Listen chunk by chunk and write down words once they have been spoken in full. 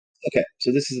Okay,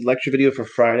 so this is a lecture video for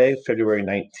Friday, February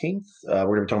 19th. We're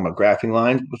going to be talking about graphing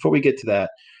lines. Before we get to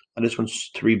that, I just want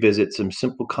to revisit some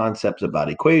simple concepts about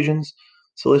equations.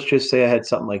 So let's just say I had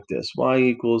something like this. Y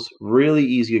equals, really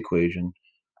easy equation,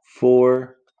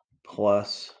 4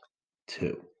 plus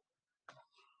 2.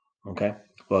 Okay,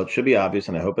 well, it should be obvious,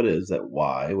 and I hope it is, that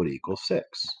y would equal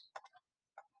 6.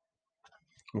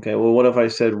 Okay, well, what if I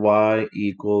said y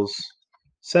equals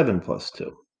 7 plus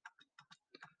 2?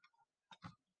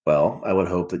 Well, I would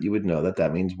hope that you would know that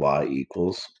that means y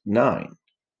equals 9.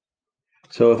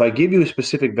 So if I give you a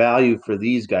specific value for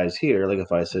these guys here, like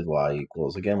if I said y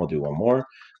equals, again, we'll do one more,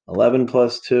 11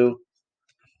 plus 2,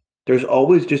 there's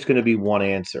always just going to be one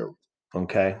answer,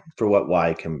 okay, for what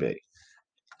y can be.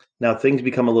 Now, things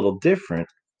become a little different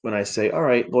when I say, all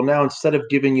right, well, now instead of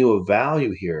giving you a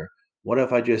value here, what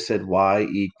if I just said y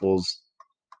equals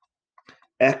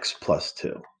x plus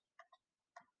 2?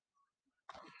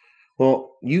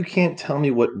 Well, you can't tell me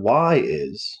what y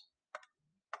is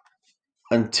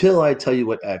until I tell you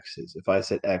what x is. If I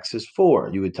said x is 4,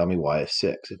 you would tell me y is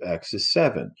 6. If x is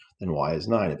 7, then y is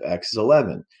 9. If x is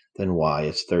 11, then y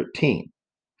is 13.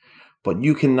 But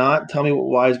you cannot tell me what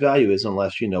y's value is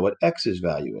unless you know what x's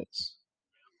value is.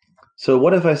 So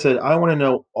what if I said, I want to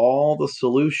know all the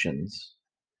solutions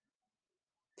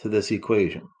to this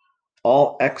equation,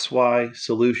 all xy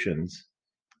solutions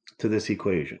to this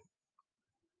equation?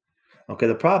 Okay,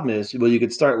 the problem is, well, you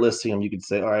could start listing them. You could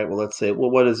say, all right, well, let's say, well,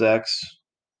 what is x?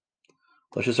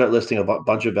 Let's just start listing a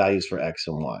bunch of values for x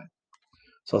and y.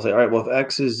 So I'll say, all right, well, if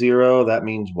x is 0, that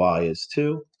means y is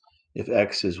 2. If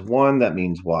x is 1, that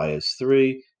means y is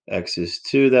 3. X is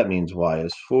 2, that means y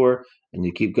is 4. And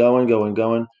you keep going.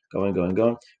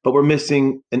 But we're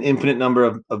missing an infinite number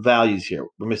of values here.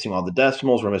 We're missing all the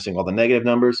decimals. We're missing all the negative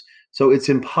numbers. So it's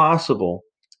impossible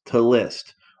to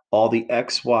list all the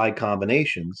xy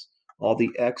combinations,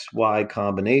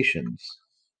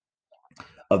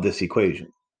 of this equation.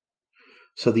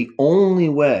 So the only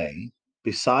way,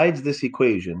 besides this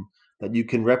equation, that you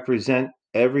can represent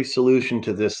every solution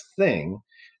to this thing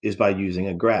is by using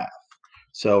a graph.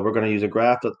 So we're going to use a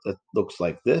graph that looks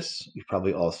like this. You've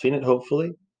probably all seen it,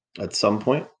 hopefully, at some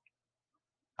point.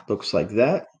 Looks like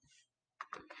that.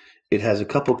 It has a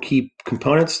couple key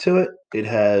components to it. It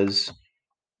has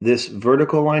this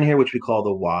vertical line here, which we call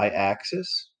the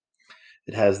y-axis.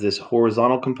 It has this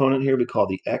horizontal component here we call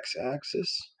the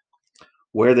x-axis.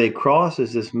 Where they cross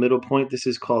is this middle point. This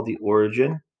is called the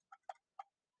origin.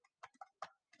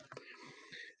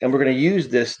 And we're going to use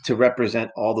this to represent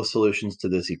all the solutions to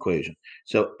this equation.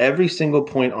 So every single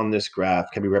point on this graph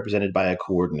can be represented by a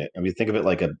coordinate. And we think of it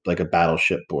like a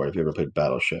battleship board, if you ever played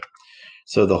Battleship.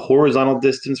 So the horizontal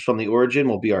distance from the origin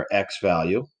will be our x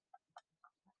value.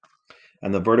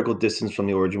 And the vertical distance from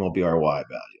the origin will be our y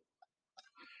value.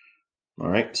 All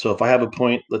right, so if I have a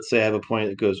point, let's say I have a point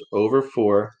that goes over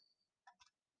 4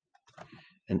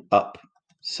 and up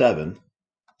 7,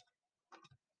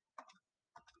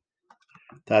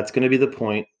 that's going to be the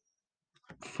point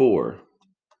 4,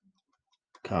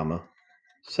 comma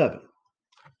 7.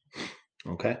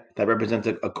 Okay, that represents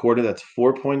a coordinate that's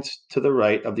 4 points to the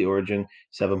right of the origin,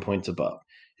 7 points above.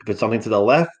 If it's something to the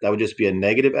left, that would just be a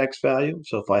negative x value.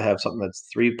 So if I have something that's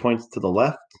 3 points to the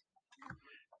left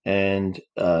and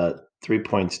 3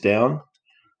 points down,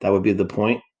 that would be the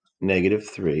point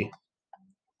 -3,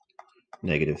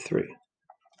 -3.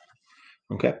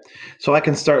 Okay, so I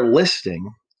can start listing.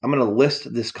 I'm going to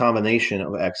list this combination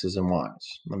of x's and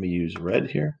y's. Let me use red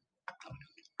here.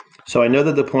 So I know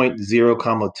that the point 0,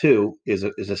 2 is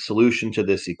a solution to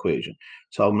this equation.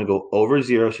 So I'm going to go over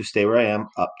 0, so stay where I am,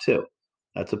 up 2.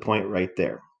 That's a point right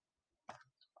there.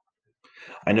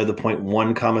 I know the point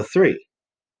 1, 3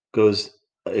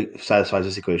 satisfies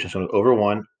this equation. So over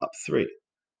 1, up 3.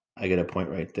 I get a point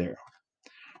right there.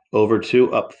 Over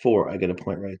 2, up 4. I get a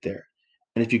point right there.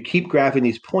 And if you keep graphing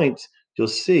these points, you'll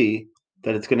see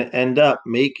that it's going to end up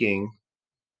making,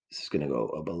 this is going to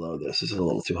go below this. This is a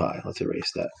little too high. Let's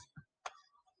erase that.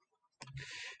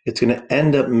 It's going to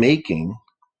end up making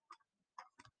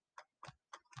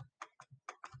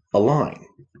a line.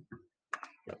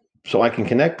 So I can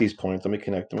connect these points. Let me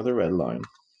connect them with a red line.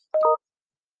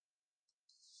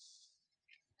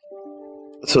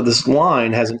 So this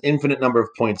line has an infinite number of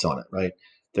points on it, right?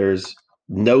 There's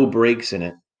no breaks in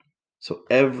it. So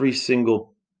every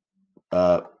single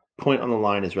point on the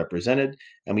line is represented,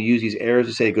 and we use these arrows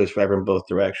to say it goes forever in both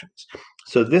directions.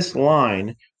 So this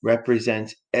line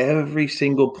represents every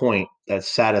single point that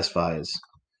satisfies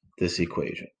this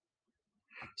equation.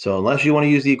 So unless you want to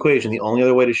use the equation, the only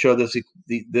other way to show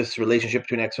this relationship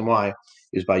between x and y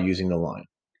is by using the line.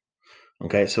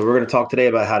 Okay, so we're going to talk today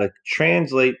about how to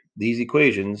translate these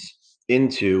equations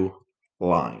into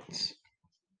lines.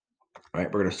 All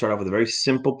right, we're going to start off with a very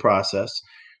simple process.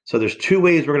 So there's two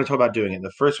ways we're going to talk about doing it.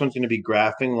 The first one's going to be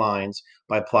graphing lines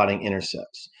by plotting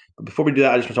intercepts. But before we do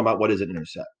that, I just want to talk about what is an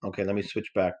intercept. Okay, let me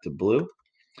switch back to blue.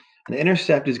 An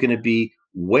intercept is going to be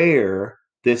where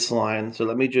this line, so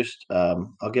let me just,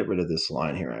 I'll get rid of this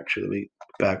line here actually. Let me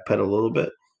backpedal a little bit.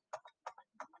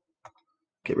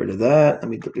 Get rid of that. Let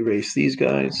me erase these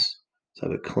guys. Let's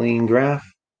have a clean graph.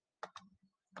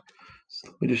 So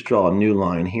let me just draw a new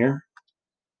line here.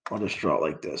 I'll just draw it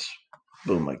like this.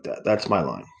 Boom, like that. That's my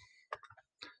line.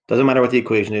 Doesn't matter what the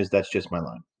equation is, that's just my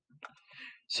line.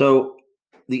 So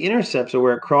the intercepts are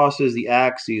where it crosses the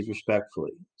axes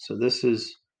respectively. So this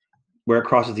is where it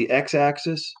crosses the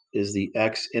x-axis is the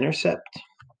x-intercept.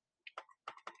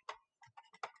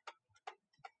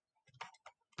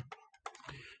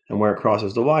 And where it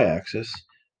crosses the y-axis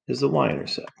is the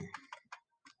y-intercept.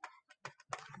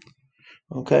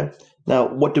 Okay, now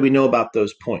what do we know about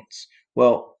those points?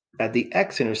 Well, at the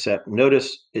x-intercept,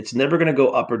 notice it's never going to go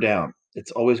up or down.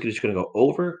 It's always just going to go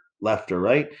over, left or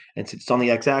right. And since it's on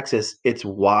the x-axis, its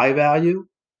y value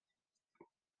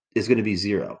is going to be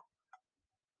 0.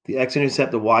 The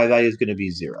x-intercept, the y value is going to be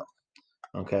 0.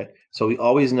 Okay, so we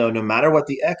always know no matter what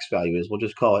the x value is, we'll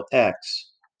just call it x.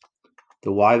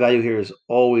 The y value here is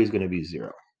always going to be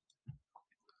 0.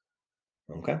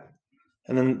 Okay,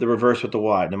 and then the reverse with the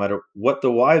y. No matter what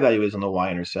the y value is on the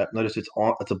y-intercept, notice it's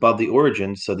above the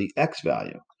origin, so the x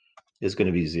value is going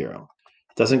to be 0.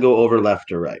 It doesn't go over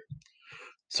left or right.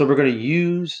 So we're going to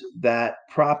use that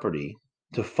property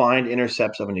to find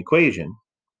intercepts of an equation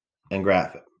and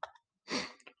graph it.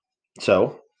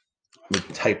 So let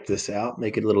me type this out,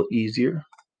 make it a little easier.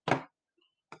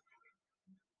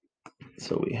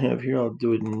 So we have here, I'll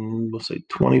do it in, we'll say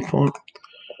 20 font.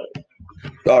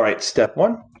 All right, step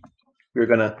 1, we're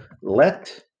going to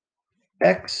let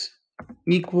x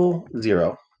equal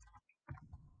 0,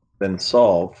 then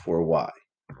solve for y.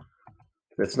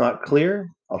 If it's not clear,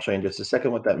 I'll show you in just a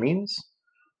second what that means.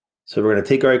 So we're going to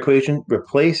take our equation,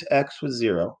 replace x with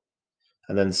 0,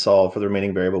 and then solve for the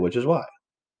remaining variable, which is y.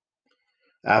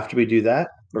 After we do that,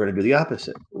 we're going to do the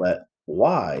opposite. Let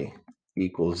y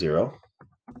equal 0,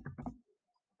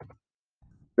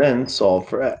 then solve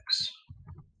for x.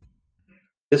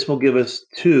 This will give us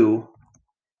 2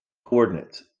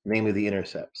 coordinates, namely the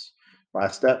intercepts.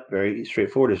 Last step, very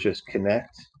straightforward, is just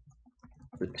connect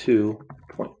the 2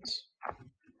 points.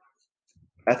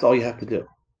 That's all you have to do.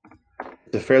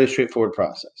 It's a fairly straightforward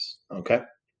process, okay?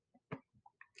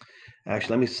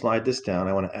 Actually, let me slide this down.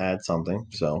 I want to add something.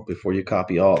 So before you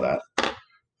copy all that, I'm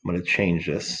going to change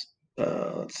this.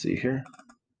 Let's see here.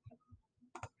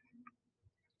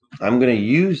 I'm going to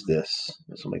use this.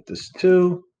 This will make this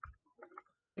 2,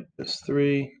 make this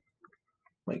 3,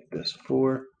 make this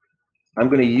 4. I'm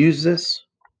going to use this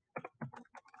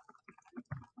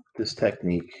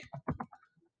technique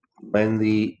when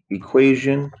the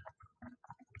equation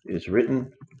is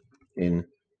written in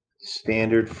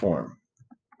standard form.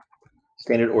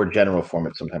 Standard or general form,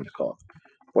 it's sometimes called.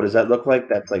 What does that look like?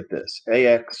 That's like this.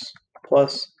 AX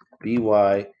plus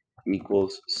BY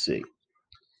equals C.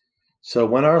 So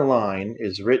when our line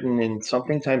is written in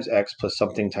something times X plus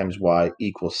something times Y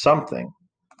equals something,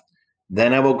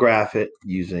 then I will graph it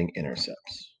using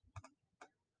intercepts.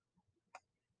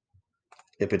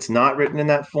 If it's not written in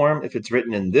that form, if it's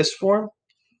written in this form,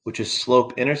 which is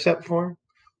slope-intercept form,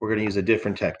 we're going to use a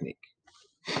different technique.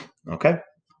 Okay?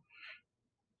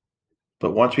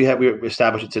 But once we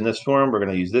establish it's in this form, we're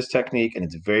going to use this technique, and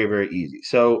it's very, very easy.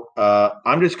 So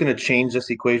I'm just going to change this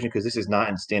equation because this is not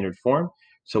in standard form.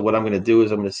 So what I'm going to do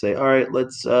is I'm going to say, all right,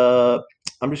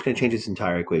 I'm just going to change this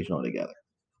entire equation altogether.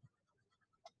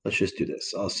 Let's just do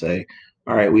this. I'll say,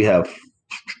 all right, we have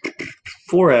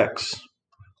 4x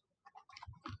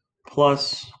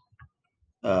plus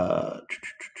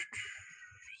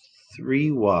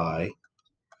 3y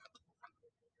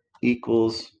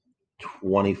equals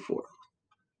 24.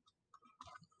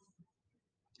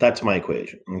 That's my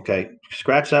equation, okay?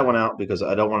 Scratch that one out because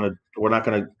I don't want to, we're not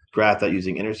going to graph that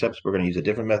using intercepts. We're going to use a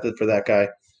different method for that guy.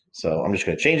 So I'm just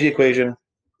going to change the equation.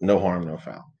 No harm, no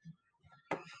foul.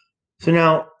 So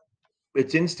now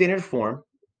it's in standard form.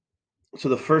 So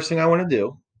the first thing I want to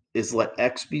do is let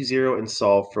x be 0 and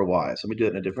solve for y. So let me do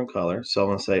it in a different color. So I'm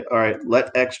going to say, all right,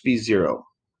 let x be 0.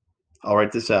 I'll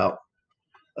write this out.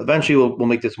 Eventually, we'll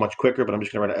make this much quicker, but I'm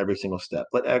just going to write out every single step.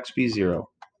 Let x be 0.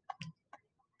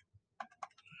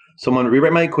 So I'm going to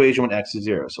rewrite my equation when x is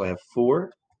 0. So I have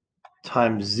 4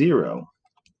 times 0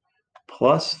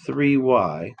 plus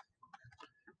 3y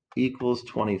equals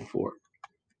 24.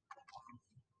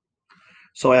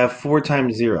 So I have 4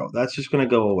 times 0. That's just going to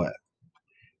go away.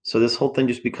 So this whole thing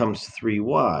just becomes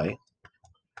 3y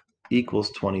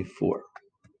equals 24.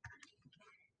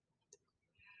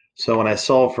 So when I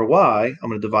solve for y, I'm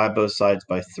going to divide both sides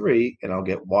by 3, and I'll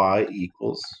get y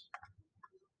equals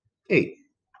 8.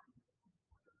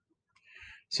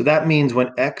 So that means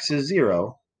when x is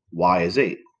 0, y is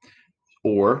 8.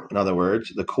 Or, in other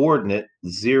words, the coordinate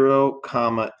 0,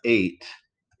 8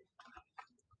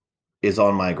 is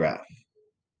on my graph.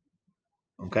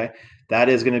 Okay? That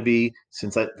is going to be,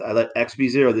 since I let x be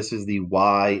 0, this is the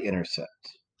y-intercept.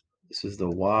 This is the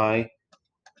y-intercept.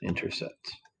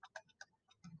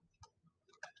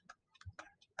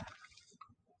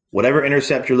 Whatever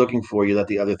intercept you're looking for, you let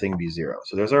the other thing be 0.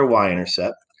 So there's our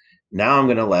y-intercept. Now I'm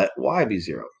going to let y be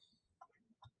 0.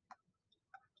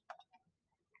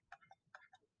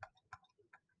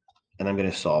 And I'm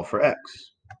going to solve for x.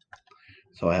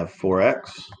 So I have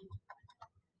 4x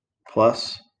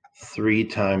plus 3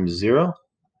 times 0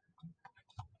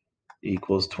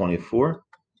 equals 24.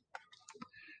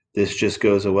 This just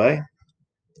goes away.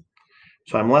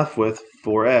 So I'm left with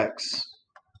 4x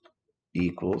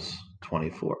equals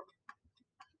 24.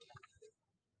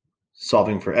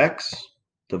 Solving for x,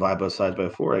 divide both sides by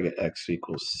 4, I get x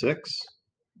equals 6.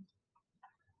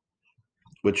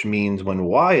 Which means when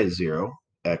y is 0,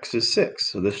 x is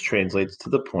 6. So this translates to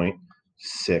the point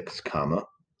 6,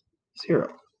 0.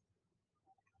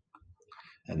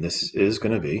 And this is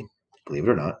going to be, believe it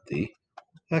or not, the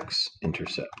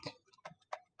x-intercept.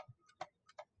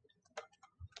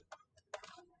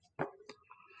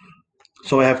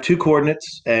 So I have two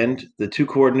coordinates, and the two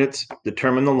coordinates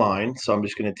determine the line. So I'm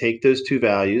just going to take those two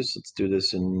values. Let's do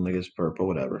this in, I guess, purple,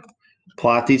 whatever.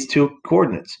 Plot these two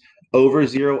coordinates. Over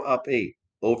 0, up 8.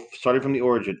 Starting from the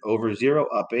origin. Over 0,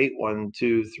 up 8. 1,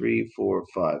 2, 3, 4,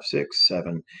 5, 6,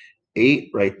 7, 8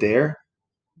 right there.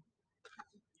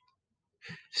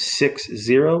 6,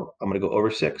 0. I'm going to go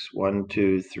over 6. 1,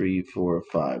 2, 3, 4,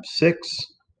 5, 6.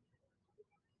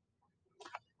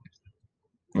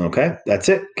 Okay, that's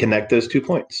it. Connect those 2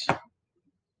 points.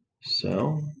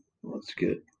 So let's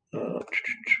get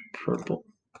purple.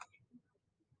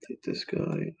 Take this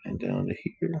guy and down to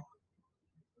here.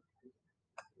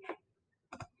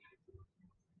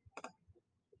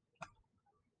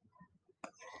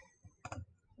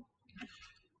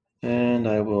 And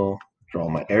I will draw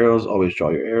my arrows. Always draw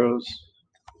your arrows.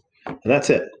 And that's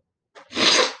it.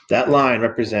 That line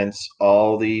represents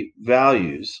all the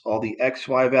values, all the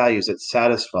xy values that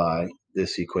satisfy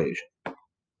this equation.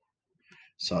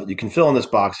 So you can fill in this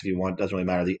box if you want. It doesn't really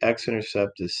matter. The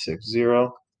x-intercept is 6,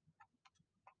 0.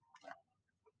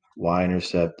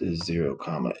 Y-intercept is 0,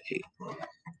 8. All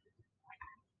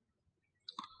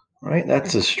right,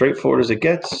 that's as straightforward as it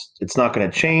gets. It's not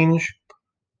going to change.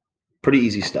 Pretty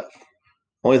easy stuff.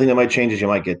 Only thing that might change is you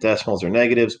might get decimals or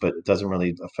negatives, but it doesn't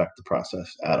really affect the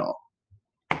process at all.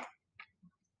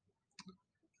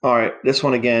 All right, this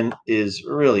one again is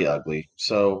really ugly.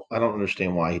 So I don't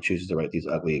understand why he chooses to write these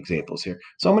ugly examples here.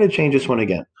 So I'm going to change this one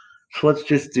again. So let's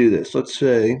just do this. Let's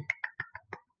say,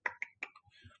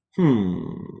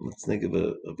 let's think of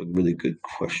a really good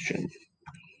question.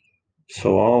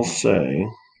 So I'll say,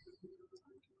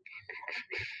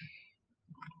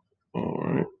 all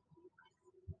right.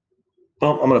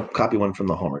 Well, I'm going to copy one from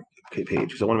the homework page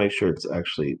because I want to make sure it's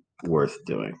actually worth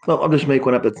doing. Well, I'll just make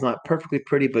one up that's not perfectly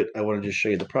pretty, but I want to just show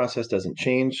you the process doesn't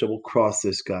change. So we'll cross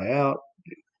this guy out.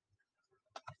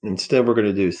 Instead, we're going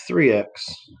to do 3x.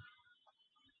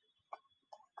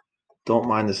 Don't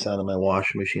mind the sound of my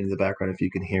washing machine in the background if you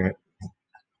can hear it.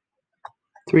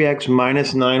 3x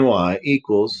minus 9y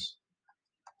equals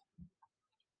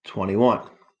 21.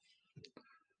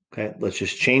 Okay, let's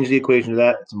just change the equation to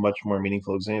that. It's a much more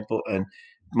meaningful example. And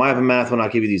MAT106 will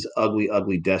not give you these ugly,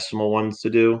 ugly decimal ones to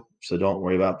do, so don't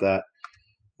worry about that.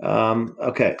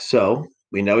 Okay, so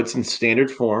we know it's in standard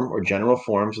form or general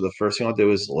form, so the first thing I'll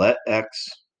do is let x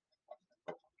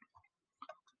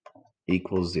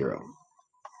equals 0.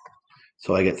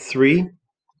 So I get 3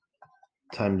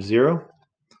 times 0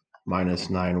 minus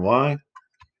 9y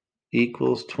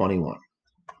equals 21.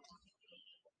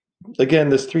 Again,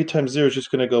 this 3 times 0 is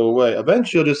just going to go away.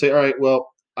 Eventually, you'll just say, all right,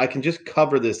 well, I can just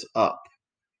cover this up.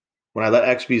 When I let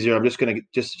x be 0, I'm just going to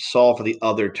just solve for the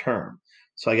other term.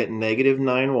 So I get negative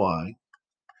 9y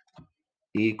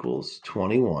equals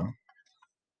 21.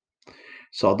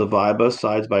 So I'll divide both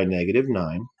sides by negative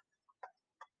 9.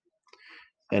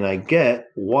 And I get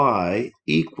y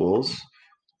equals,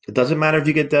 it doesn't matter if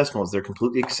you get decimals, they're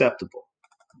completely acceptable.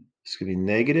 This could be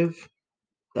negative,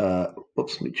 let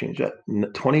me change that,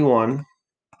 21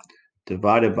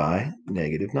 divided by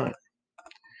negative 9.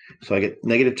 So I get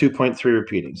negative 2.3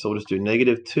 repeating. So we'll just do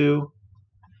negative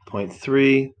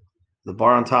 2.3, the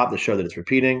bar on top to show that it's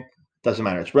repeating. Doesn't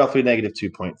matter. It's roughly negative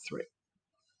 2.3.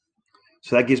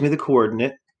 So that gives me the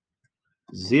coordinate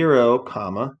 0,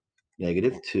 comma,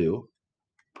 negative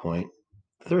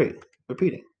 2.3,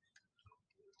 repeating.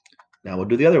 Now we'll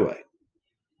do the other way.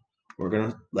 We're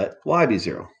going to let y be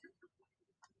 0.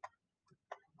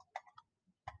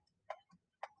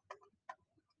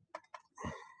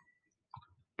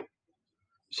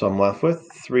 So I'm left with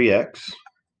 3x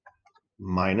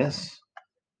minus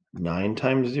 9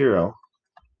 times 0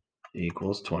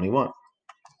 equals 21.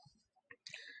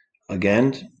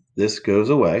 Again, this goes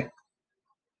away.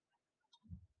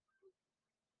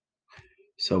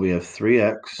 So we have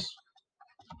 3x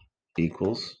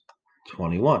equals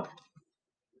 21.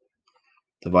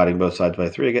 Dividing both sides by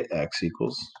 3, I get x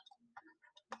equals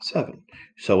 7.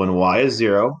 So when y is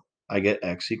 0, I get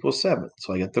x equals 7.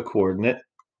 So I get the coordinate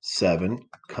 7,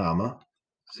 comma,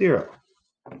 0.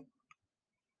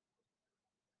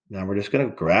 Now we're just going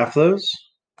to graph those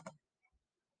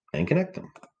and connect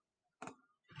them.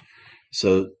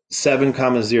 So 7,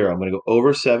 comma, 0. I'm going to go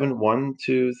over 7. 1,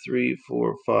 2, 3,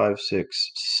 4, 5,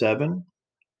 6, 7.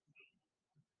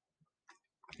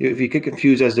 If you get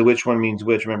confused as to which one means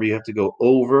which, remember you have to go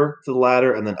over the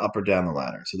ladder and then up or down the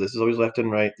ladder. So this is always left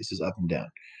and right. This is up and down.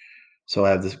 So I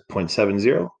have this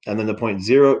 0.70 and then the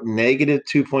 0.0, negative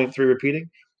 2.3 repeating.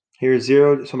 Here's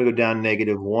 0. So I'm going to go down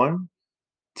negative 1,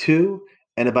 2,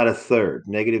 and about a third.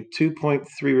 Negative 2.3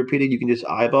 repeating. You can just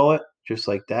eyeball it just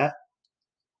like that.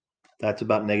 That's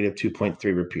about negative 2.3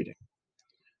 repeating.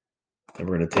 And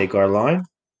we're going to take our line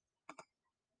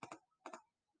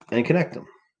and connect them.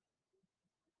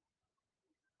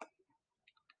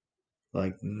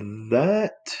 Like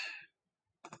that.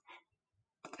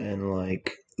 And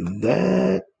like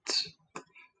that.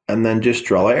 And then just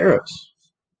draw arrows.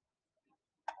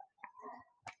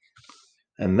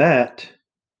 And that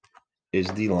is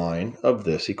the line of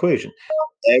this equation.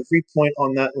 Every point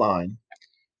on that line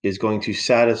is going to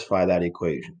satisfy that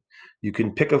equation. You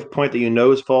can pick a point that you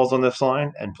know falls on this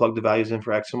line and plug the values in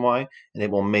for x and y, and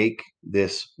it will make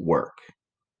this work.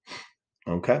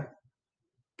 Okay?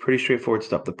 Pretty straightforward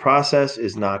stuff. The process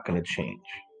is not going to change.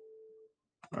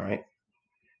 All right?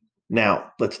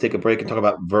 Now, let's take a break and talk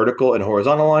about vertical and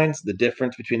horizontal lines, the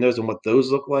difference between those and what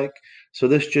those look like. So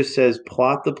this just says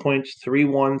plot the points 3,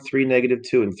 1, 3, negative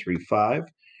 2, and 3, 5.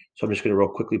 So I'm just going to real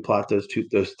quickly plot those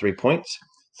 3 points.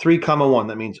 3, comma 1,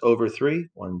 that means over 3.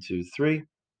 1, 2, 3.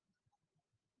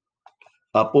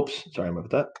 Up, whoops, sorry about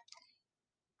that.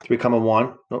 3, comma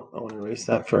 1. Nope, I want to erase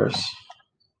that first.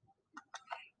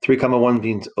 3, comma 1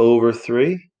 means over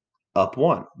 3. Up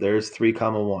 1. There's 3,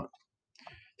 comma 1.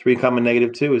 3, comma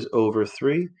negative 2 is over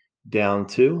 3. Down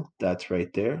 2. That's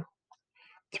right there.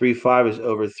 3, 5 is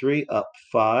over 3. Up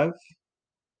 5. I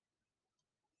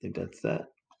think that's that.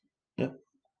 Yep.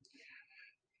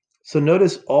 So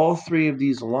notice all 3 of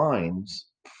these lines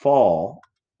fall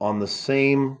on the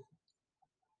same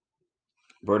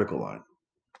vertical line,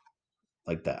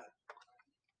 like that.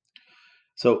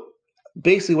 So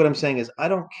basically what I'm saying is I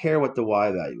don't care what the y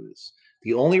value is.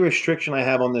 The only restriction I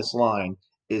have on this line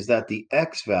is that the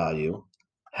x value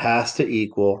has to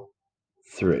equal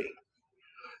 3.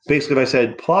 Basically, if I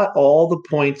said plot all the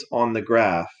points on the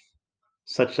graph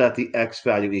such that the x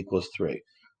value equals 3,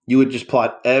 you would just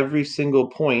plot every single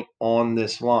point on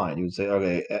this line. You would say,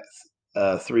 okay,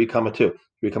 3, comma 2,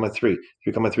 3, comma 3,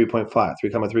 3, comma 3.5, 3,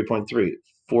 comma 3.3,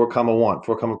 4, comma 1,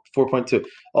 4, comma 4.2.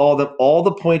 All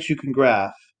the points you can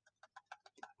graph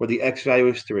where the x value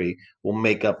is 3 will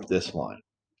make up this line.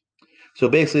 So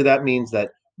basically that means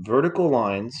that vertical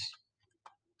lines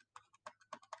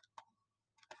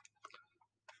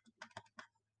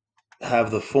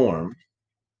have the form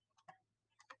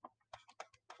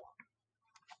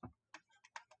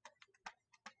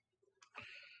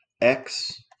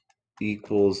x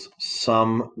equals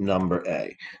some number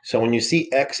a. So when you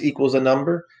see x equals a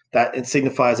number, that it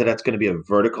signifies that that's going to be a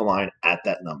vertical line at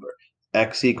that number.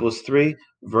 X equals 3,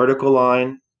 vertical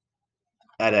line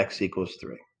at x equals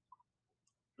 3.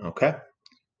 Okay?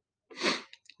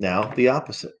 Now the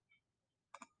opposite.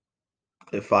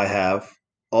 If I have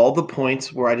all the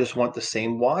points where I just want the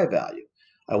same y value,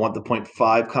 I want the point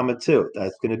 5, comma 2,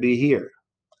 that's going to be here.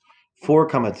 4,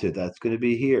 comma 2, that's going to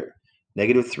be here.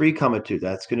 Negative 3, comma 2,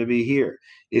 that's going to be here.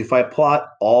 If I plot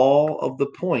all of the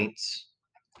points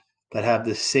that have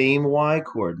the same y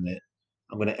coordinate,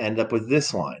 I'm going to end up with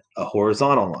this line, a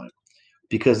horizontal line,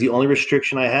 because the only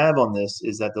restriction I have on this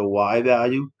is that the y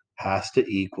value has to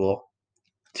equal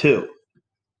 2.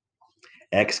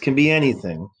 X can be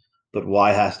anything, but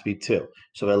y has to be 2.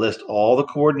 So if I list all the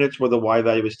coordinates where the y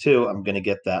value is 2, I'm going to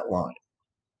get that line.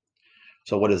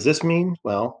 So what does this mean?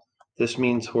 Well, this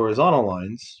means horizontal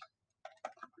lines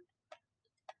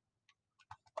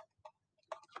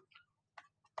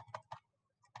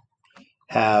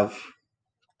have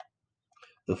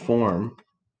the form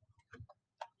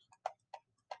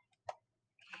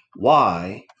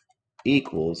y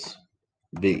equals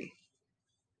b,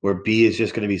 where b is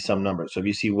just going to be some number. So if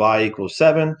you see y equals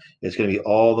 7, it's going to be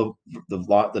all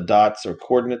the dots or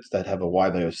coordinates that have a y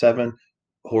value of 7,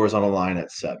 horizontal line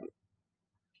at 7.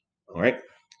 All right.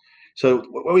 So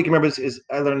what we can remember is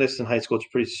I learned this in high school. It's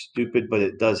pretty stupid, but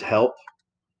it does help.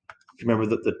 If you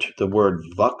remember the word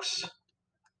vux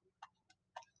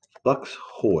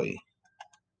hoy.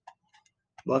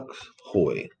 Lux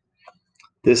hoy.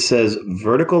 This says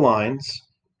vertical lines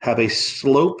have a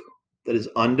slope that is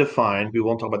undefined. We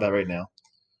won't talk about that right now.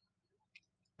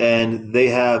 And they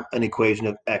have an equation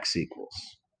of x equals.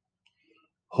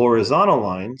 Horizontal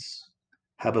lines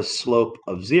have a slope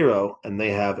of 0, and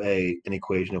they have an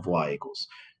equation of y equals.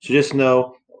 So just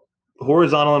know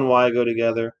horizontal and y go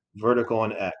together, vertical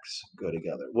and x go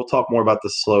together. We'll talk more about the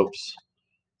slopes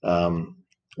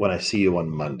when I see you on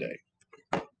Monday.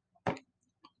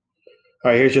 All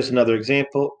right, here's just another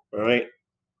example. All right,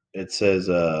 it says,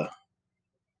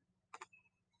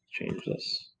 change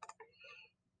this.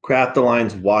 Graph the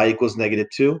lines y equals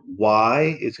 -2.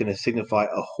 Y is going to signify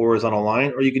a horizontal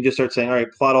line, or you can just start saying, all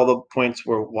right, plot all the points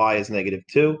where y is -2.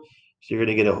 So you're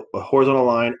going to get a horizontal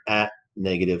line at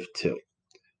 -2,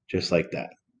 just like that.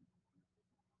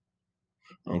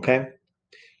 Okay.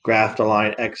 Graph the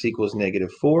line x equals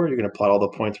 -4. You're going to plot all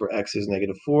the points where x is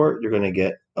 -4. You're going to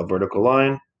get a vertical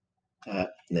line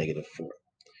at -4.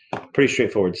 Pretty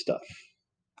straightforward stuff.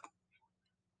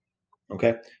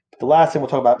 Okay. But the last thing we'll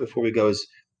talk about before we go is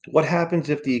what happens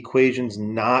if the equation's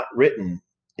not written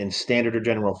in standard or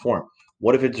general form?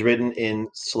 What if it's written in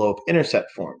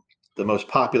slope-intercept form, the most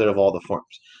popular of all the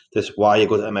forms? This y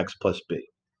equals mx plus b.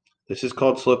 This is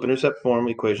called slope-intercept form,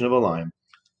 equation of a line.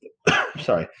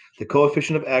 Sorry. The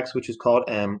coefficient of x, which is called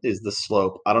m, is the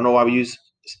slope. I don't know why we use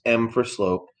m for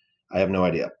slope. I have no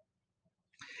idea.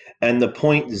 And the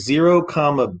point 0,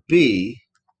 comma b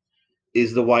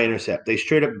is the y-intercept. They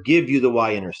straight up give you the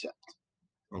y-intercept.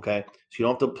 Okay, so you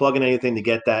don't have to plug in anything to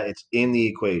get that. It's in the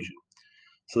equation.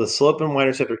 So the slope and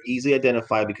y-intercept are easily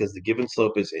identified because the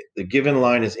given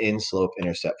line is in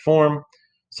slope-intercept form.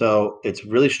 So it's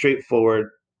really straightforward.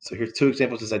 So here's two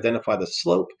examples: to identify the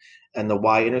slope and the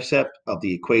y-intercept of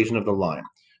the equation of the line.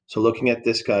 So looking at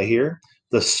this guy here,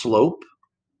 the slope,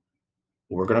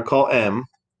 we're going to call m.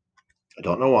 I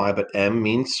don't know why, but m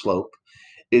means slope,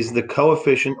 is the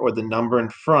coefficient or the number in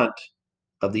front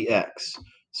of the x.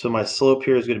 So my slope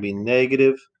here is going to be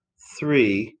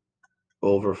 -3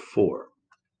 over 4.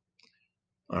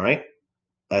 All right,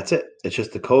 that's it. It's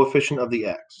just the coefficient of the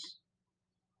x.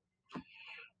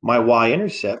 My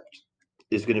y-intercept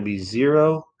is going to be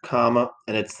 0, comma,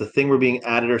 and it's the thing we're being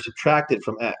added or subtracted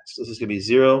from x. This is going to be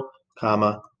 0,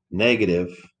 comma,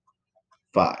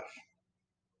 -5.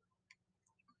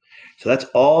 So that's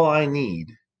all I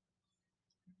need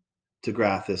to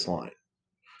graph this line.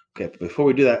 Okay, but before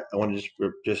we do that, I want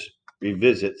to just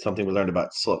revisit something we learned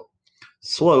about slope.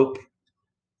 Slope,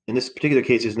 in this particular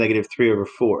case, is -3 over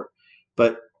 4.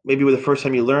 But maybe with the first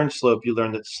time you learned slope, you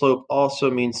learned that slope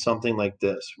also means something like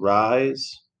this: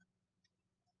 rise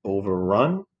over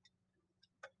run,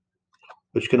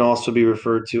 which can also be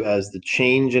referred to as the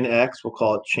change in x. We'll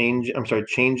call it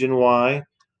change in y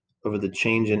over the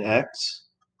change in x.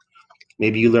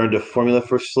 Maybe you learned a formula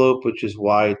for slope, which is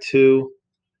y2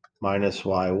 minus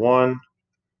y1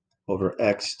 over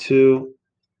x2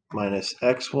 minus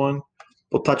x1.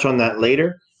 We'll touch on that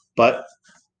later, but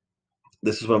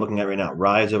this is what I'm looking at right now: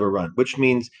 rise over run, which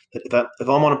means that if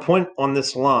I'm on a point on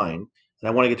this line and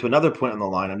I want to get to another point on the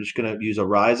line, I'm just going to use a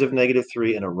rise of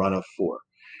 -3 and a run of 4.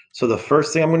 So the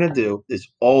first thing I'm going to do is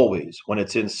always, when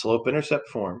it's in slope-intercept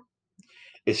form,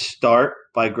 is start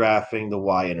by graphing the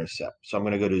y-intercept. So I'm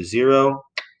going to go to 0,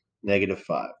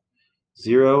 -5.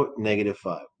 0,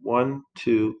 -5. 1,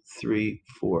 2, 3,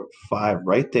 4, 5,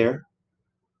 right there.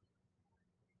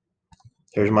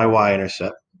 There's my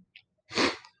y-intercept.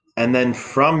 And then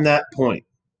from that point,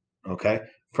 okay,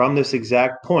 from this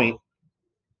exact point,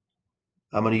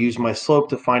 I'm going to use my slope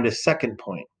to find a second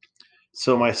point.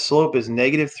 So my slope is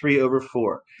 -3 over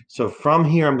 4. So from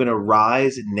here, I'm going to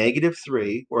rise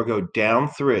 -3 or go down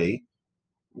 3.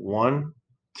 1,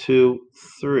 2,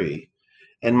 3.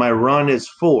 And my run is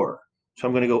 4. So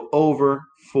I'm going to go over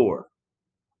 4.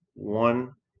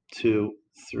 1, 2,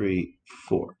 3,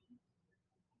 4.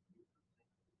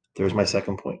 There's my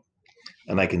second point.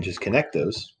 And I can just connect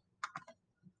those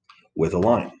with a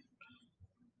line.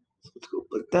 So let's go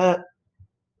like that.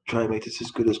 Try to make this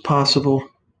as good as possible.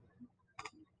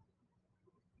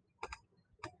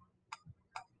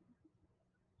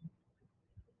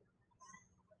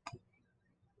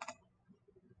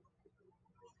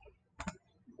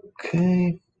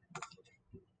 Okay.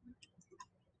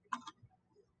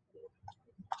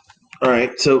 All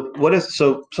right. So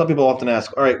some people often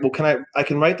ask, all right, well, I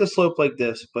can write the slope like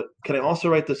this, but can I also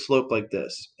write the slope like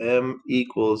this? M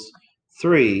equals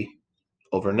 3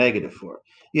 over -4.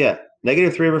 Yeah,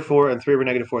 -3 over 4 and 3 over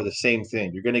 -4 are the same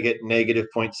thing. You're going to get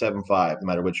 -0.75 no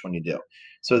matter which one you do.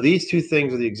 So these two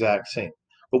things are the exact same.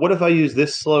 But what if I use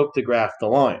this slope to graph the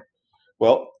line?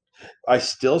 Well, I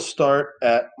still start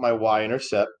at my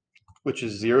y-intercept, which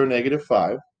is 0,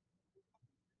 -5,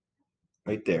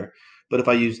 right there. But if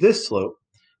I use this slope,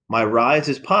 my rise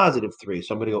is +3.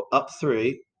 So I'm going to go up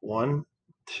 3, 1,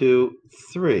 2,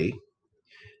 3.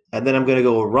 And then I'm going to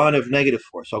go a run of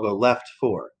 -4. So I'll go left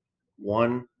 4.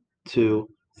 1, 2,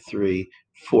 3,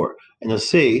 4. And you'll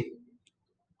see,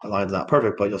 the line's not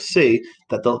perfect, but you'll see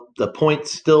that the point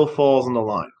still falls on the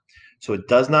line. So it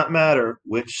does not matter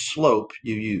which slope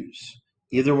you use.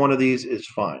 Either one of these is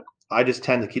fine. I just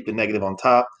tend to keep the negative on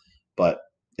top, but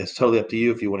it's totally up to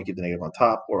you if you want to keep the negative on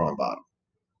top or on bottom.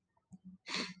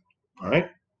 All right,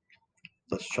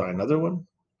 let's try another one.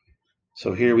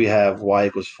 So here we have y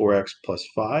equals 4x plus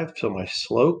 5. So my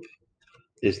slope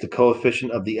is the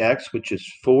coefficient of the x, which is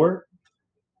 4.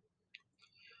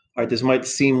 All right, this might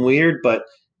seem weird, but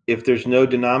if there's no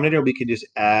denominator, we can just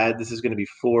add. This is going to be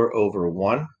 4 over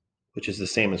 1, which is the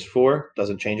same as 4.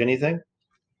 Doesn't change anything.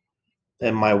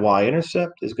 And my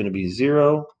y-intercept is going to be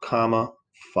 0,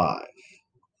 5.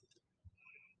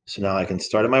 So now I can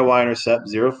start at my y-intercept,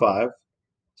 0, 5.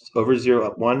 Over 0,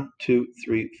 up 1, 2,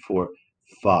 3, 4,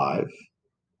 5.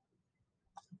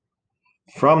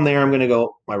 From there, I'm going to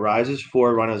go, my rise is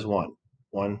 4, run is 1.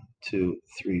 1, 2,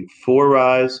 3, 4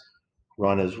 rise,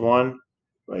 run is 1,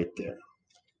 right there.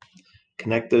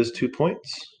 Connect those 2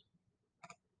 points.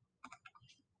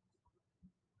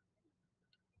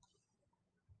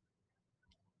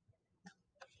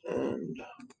 And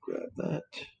grab that.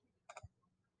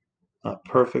 Not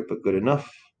perfect, but good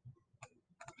enough.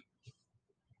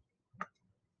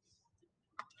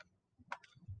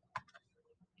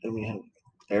 And we have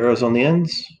arrows on the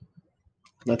ends.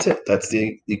 That's it. That's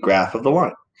the graph of the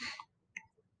line.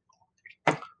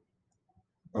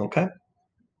 Okay.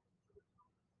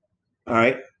 All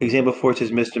right. Example 4 says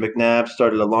Mr. McNabb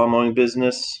started a lawn mowing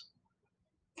business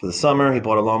for the summer. He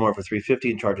bought a lawnmower for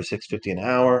 $350 and charges $650 an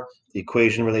hour. The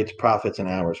equation relates to profits and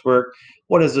hours worked.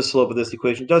 What is the slope of this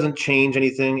equation? It doesn't change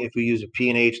anything if we use a p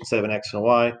and h instead of an x and a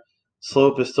y.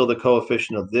 Slope is still the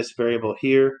coefficient of this variable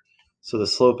here. So the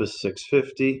slope is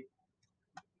 650.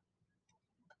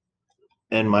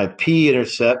 And my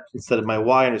p-intercept, instead of my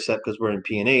y-intercept, because we're in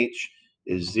p and h,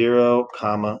 is 0,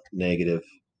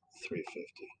 -350.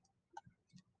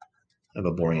 I have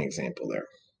a boring example there.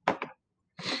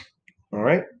 All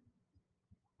right.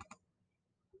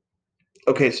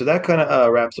 Okay, so that kind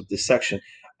of wraps up this section.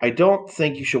 I don't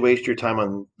think you should waste your time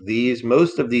on these.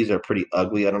 Most of these are pretty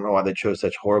ugly. I don't know why they chose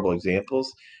such horrible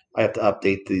examples. I have to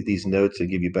update these notes and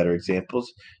give you better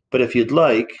examples. But if you'd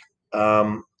like,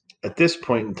 at this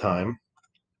point in time,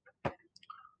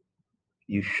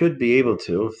 you should be able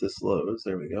to, if this loads,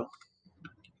 there we go,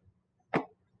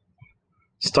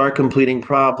 start completing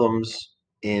problems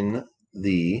in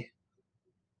the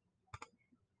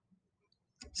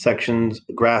sections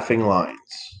graphing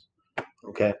lines.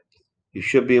 Okay, you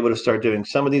should be able to start doing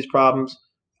some of these problems.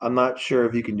 I'm not sure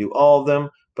if you can do all of them,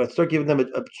 but start giving them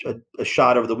a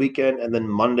shot over the weekend, and then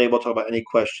Monday we'll talk about any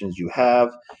questions you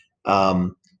have.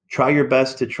 Try your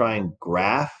best to try and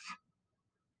graph.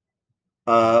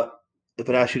 If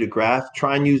it asks you to graph,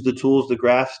 try and use the tools to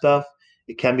graph stuff.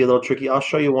 It can be a little tricky. I'll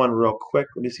show you one real quick.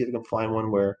 Let me see if I can find one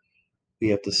where we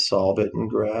have to solve it in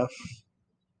graph.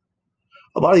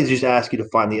 A lot of these just ask you to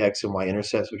find the x and y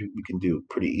intercepts, which we can do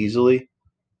pretty easily.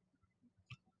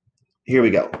 Here we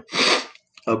go.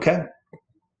 Okay.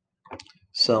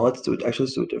 So let's do it. Actually,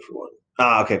 let's do a different one.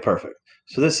 Okay, perfect.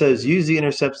 So this says use the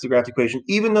intercepts to graph the equation.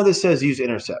 Even though this says use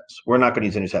intercepts, we're not going to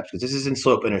use intercepts because this is in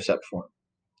slope intercept form.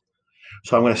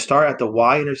 So I'm going to start at the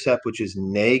y-intercept, which is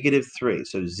 -3.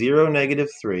 So 0,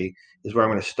 -3 is where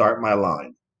I'm going to start my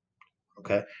line.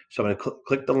 Okay, so I'm going to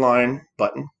click the line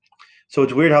button. So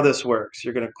it's weird how this works.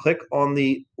 You're going to click on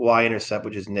the y-intercept,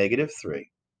 which is -3.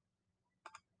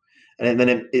 And then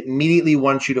it immediately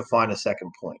wants you to find a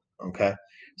second point. Okay,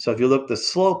 so if you look, the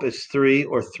slope is 3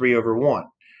 or 3 over 1.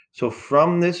 So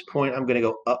from this point, I'm going to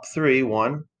go up 3,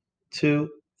 1, 2,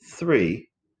 3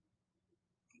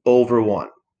 over 1.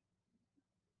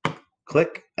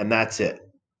 Click, and that's it.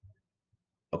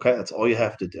 Okay, that's all you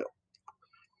have to do.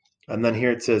 And then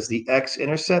here it says the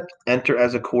x-intercept, enter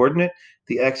as a coordinate.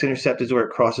 The x-intercept is where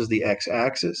it crosses the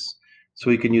x-axis. So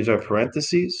we can use our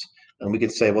parentheses, and we can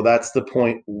say, well, that's the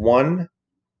point 1,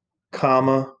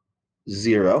 comma,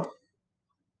 0,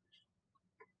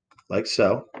 like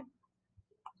so.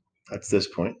 That's this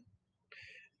point.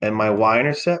 And my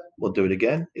y-intercept, we'll do it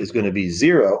again, is going to be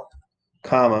 0,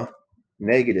 comma,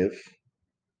 negative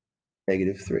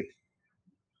 3.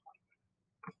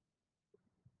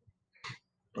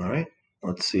 All right,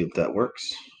 let's see if that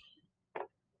works.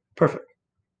 Perfect.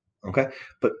 Okay,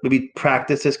 but maybe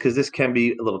practice this because this can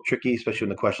be a little tricky, especially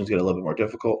when the questions get a little bit more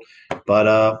difficult.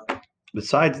 But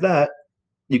besides that,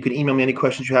 you can email me any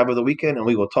questions you have over the weekend, and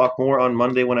we will talk more on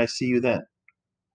Monday when I see you then.